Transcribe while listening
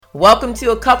Welcome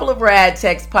to a Couple of Rad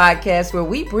Techs podcast, where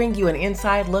we bring you an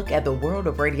inside look at the world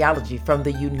of radiology from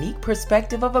the unique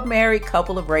perspective of a married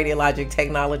couple of radiologic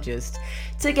technologists.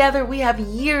 Together, we have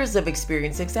years of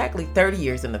experience, exactly 30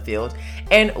 years in the field,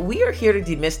 and we are here to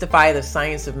demystify the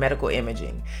science of medical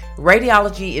imaging.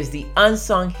 Radiology is the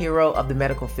unsung hero of the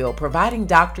medical field, providing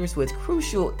doctors with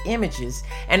crucial images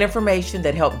and information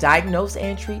that help diagnose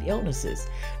and treat illnesses.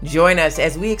 Join us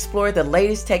as we explore the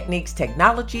latest techniques,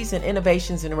 technologies, and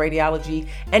innovations in radiology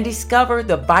and discover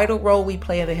the vital role we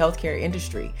play in the healthcare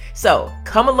industry. So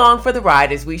come along for the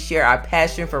ride as we share our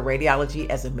passion for radiology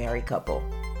as a married couple.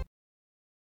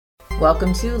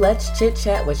 Welcome to Let's Chit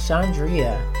Chat with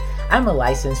Chandria. I'm a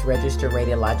licensed registered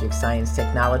radiologic science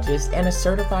technologist and a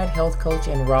certified health coach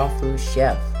and raw food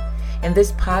chef. In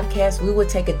this podcast, we will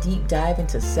take a deep dive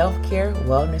into self-care,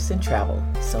 wellness, and travel.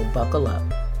 So buckle up.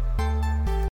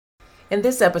 In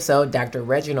this episode, Dr.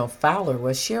 Reginald Fowler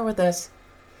will share with us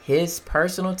his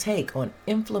personal take on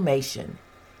inflammation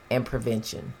and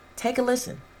prevention. Take a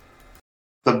listen.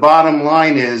 The bottom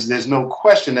line is there's no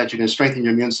question that you can strengthen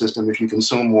your immune system if you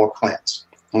consume more plants,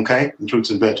 okay, and fruits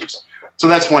and veggies. So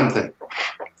that's one thing.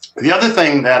 The other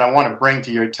thing that I want to bring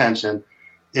to your attention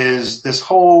is this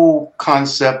whole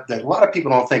concept that a lot of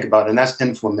people don't think about, and that's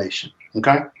inflammation,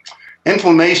 okay?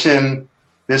 Inflammation,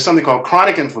 there's something called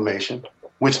chronic inflammation,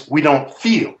 which we don't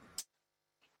feel.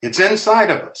 It's inside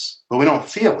of us, but we don't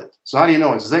feel it. So how do you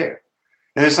know it's there?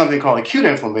 And there's something called acute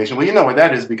inflammation. Well, you know what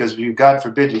that is, because if you, God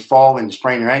forbid, you fall and you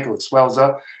sprain your ankle, it swells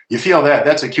up. You feel that.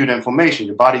 That's acute inflammation.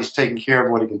 Your body's taking care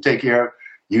of what it can take care of.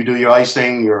 You do your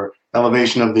icing, your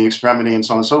elevation of the extremity, and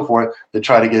so on and so forth to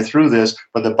try to get through this.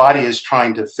 But the body is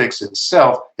trying to fix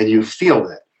itself, and you feel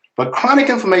that. But chronic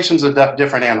inflammation is a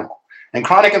different animal. And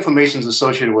chronic inflammation is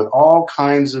associated with all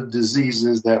kinds of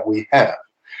diseases that we have.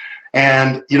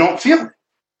 And you don't feel it.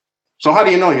 So how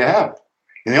do you know you have it?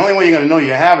 And the only way you're going to know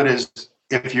you have it is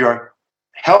if your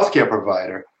healthcare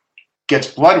provider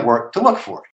gets blood work to look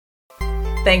for it.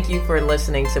 Thank you for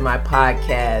listening to my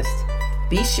podcast.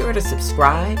 Be sure to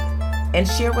subscribe and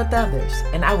share with others,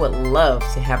 and I would love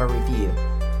to have a review.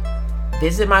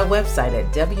 Visit my website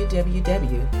at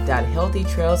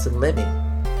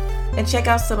www.healthytrailsliving and check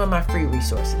out some of my free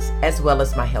resources as well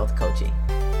as my health coaching.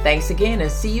 Thanks again,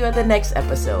 and see you at the next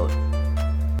episode.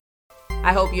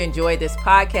 I hope you enjoyed this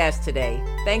podcast today.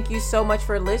 Thank you so much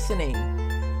for listening.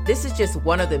 This is just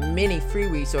one of the many free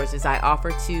resources I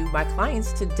offer to my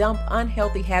clients to dump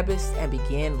unhealthy habits and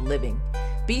begin living.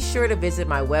 Be sure to visit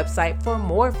my website for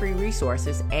more free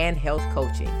resources and health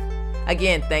coaching.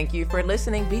 Again, thank you for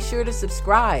listening. Be sure to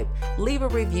subscribe, leave a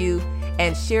review,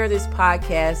 and share this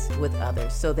podcast with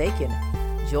others so they can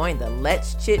join the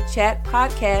Let's Chit Chat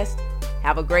podcast.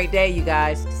 Have a great day, you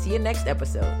guys. See you next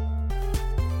episode.